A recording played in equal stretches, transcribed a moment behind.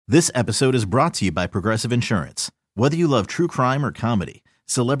This episode is brought to you by Progressive Insurance. Whether you love true crime or comedy,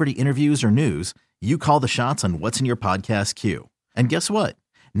 celebrity interviews or news, you call the shots on what's in your podcast queue. And guess what?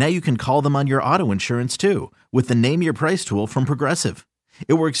 Now you can call them on your auto insurance too with the Name Your Price tool from Progressive.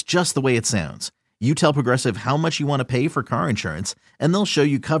 It works just the way it sounds. You tell Progressive how much you want to pay for car insurance, and they'll show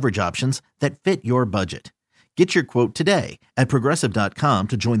you coverage options that fit your budget. Get your quote today at Progressive.com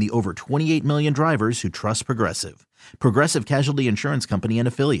to join the over 28 million drivers who trust Progressive. Progressive Casualty Insurance Company and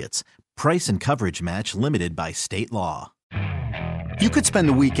Affiliates. Price and coverage match limited by state law. You could spend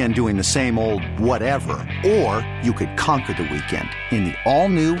the weekend doing the same old whatever, or you could conquer the weekend in the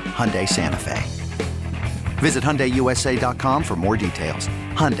all-new Hyundai Santa Fe. Visit HyundaiUSA.com for more details.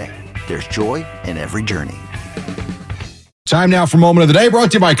 Hyundai, there's joy in every journey. Time now for Moment of the Day,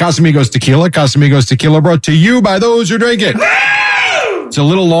 brought to you by Casamigos Tequila. Casamigos Tequila brought to you by those who drink it. It's a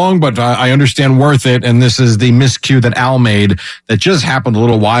little long, but I understand worth it. And this is the miscue that Al made that just happened a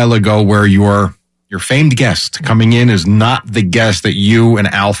little while ago where your famed guest coming in is not the guest that you and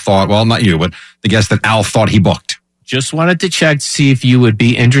Al thought. Well, not you, but the guest that Al thought he booked. Just wanted to check to see if you would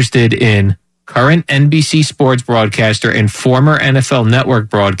be interested in current NBC sports broadcaster and former NFL Network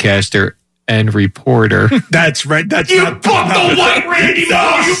broadcaster and reporter. That's right. That's you booked the white Randy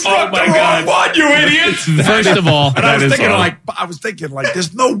Moss. You booked the wrong one, you idiot. First of all, I was thinking,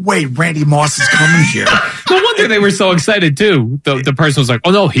 there's no way Randy Moss is coming here. No wonder they were so excited too. The person was like,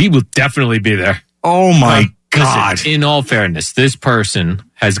 "Oh no, he will definitely be there." Oh my God! Listen, in all fairness, this person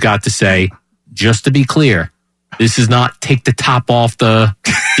has got to say, just to be clear, this is not take the top off the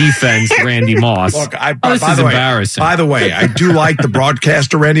defense, Randy Moss. Look, this is embarrassing. By the way, I do like the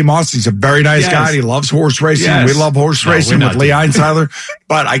broadcaster, Randy Moss. He's a very nice guy. He loves horse racing. Yes. We love horse racing with Lee Einsiler.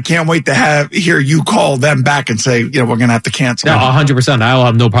 But I can't wait to hear you call them back and say, we're going to have to cancel. No, 100%. I'll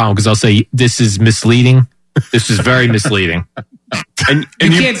have no problem because I'll say this is misleading. This is very misleading. And you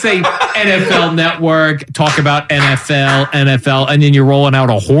can't say NFL Network, talk about NFL, and then you're rolling out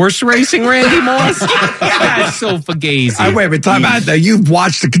a horse racing Randy Moss? That's so fugazi. Wait a minute, time out. Now, you've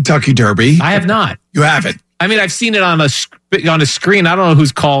watched the Kentucky Derby. I have not. You haven't? I mean, I've seen it on a screen. I don't know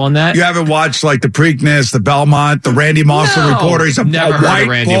who's calling that. You haven't watched like the Preakness, the Belmont, the Randy Moss reporter. He's a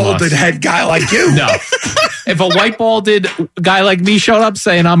white, balded head guy like you. No. If a white balded guy like me showed up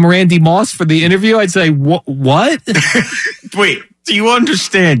saying I'm Randy Moss for the interview, I'd say, what? Wait, do you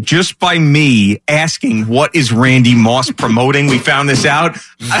understand? Just by me asking what is Randy Moss promoting, we found this out.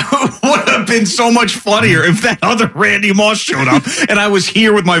 It would have been so much funnier if that other Randy Moss showed up and I was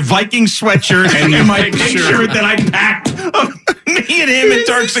here with my Viking sweatshirt and my picture that I packed of me and him in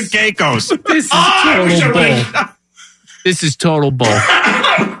Turks and Caicos. This is total bull. This is total bull.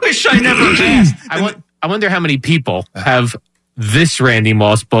 I wish I never asked. I wonder how many people have this Randy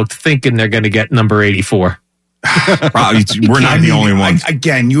Moss booked thinking they're going to get number 84. Probably, we're not the only ones.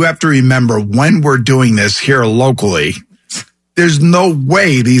 Again, you have to remember when we're doing this here locally, there's no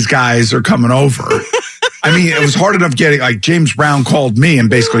way these guys are coming over. I mean, it was hard enough getting, James Brown called me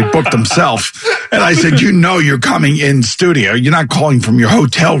and basically booked himself. And I said, you're coming in studio. You're not calling from your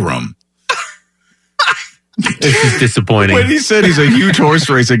hotel room. This is disappointing. When he said he's a huge horse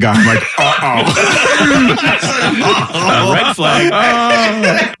racing guy, I'm like, red flag.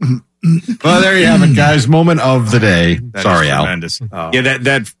 Well, there you have it, guys. Moment of the day. Sorry, Al. Tremendous. Yeah,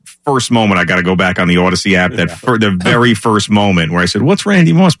 that first moment, I got to go back on the Odyssey app. The very first moment where I said, "What's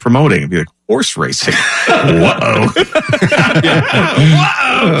Randy Moss promoting?" I'd be like, "Horse racing." Whoa.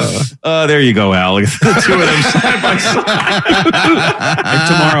 Whoa. There you go, Al. The two of them side by side. And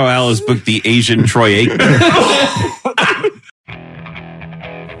tomorrow, Al has booked the Asian Troy Aikman.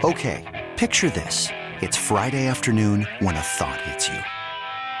 Okay, picture this. It's Friday afternoon when a thought hits you.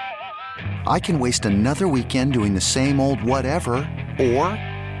 I can waste another weekend doing the same old whatever, or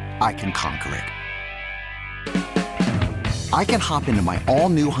I can conquer it. I can hop into my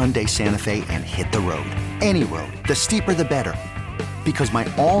all-new Hyundai Santa Fe and hit the road. Any road. The steeper, the better. Because my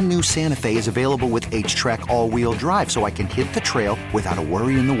all-new Santa Fe is available with H-Track all-wheel drive, so I can hit the trail without a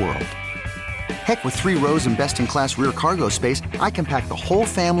worry in the world. Heck, with 3 rows and best-in-class rear cargo space, I can pack the whole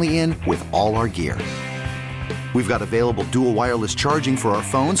family in with all our gear. We've got available dual wireless charging for our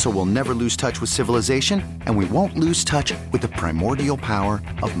phones, so we'll never lose touch with civilization, and we won't lose touch with the primordial power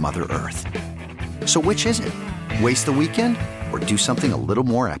of Mother Earth. So which is it? Waste the weekend or do something a little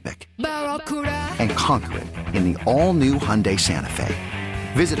more epic? And conquer it in the all-new Hyundai Santa Fe.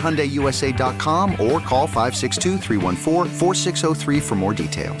 Visit HyundaiUSA.com or call 562-314-4603 for more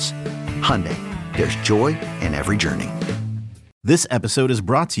details. Hyundai, there's joy in every journey. This episode is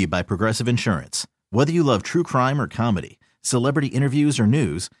brought to you by Progressive Insurance. Whether you love true crime or comedy, celebrity interviews or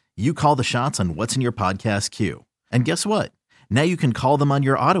news, you call the shots on what's in your podcast queue. And guess what? Now you can call them on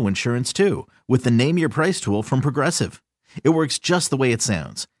your auto insurance too with the Name Your Price tool from Progressive. It works just the way it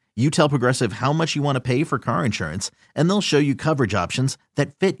sounds. You tell Progressive how much you want to pay for car insurance, and they'll show you coverage options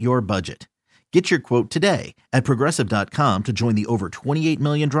that fit your budget. Get your quote today at Progressive.com to join the over 28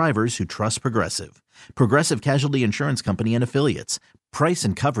 million drivers who trust Progressive. Progressive Casualty Insurance Company and Affiliates. Price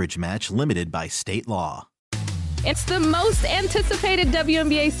and coverage match limited by state law. It's the most anticipated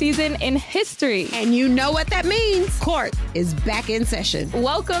WNBA season in history. And you know what that means. Court is back in session.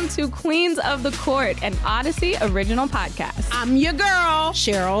 Welcome to Queens of the Court, an Odyssey original podcast. I'm your girl,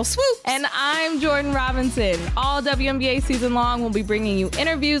 Cheryl Swoop. And I'm Jordan Robinson. All WNBA season long, we'll be bringing you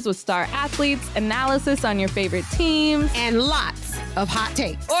interviews with star athletes, analysis on your favorite teams, and lots of hot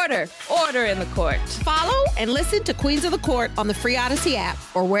takes. Order in the court. Follow and listen to Queens of the Court on the free Odyssey app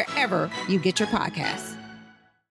or wherever you get your podcasts.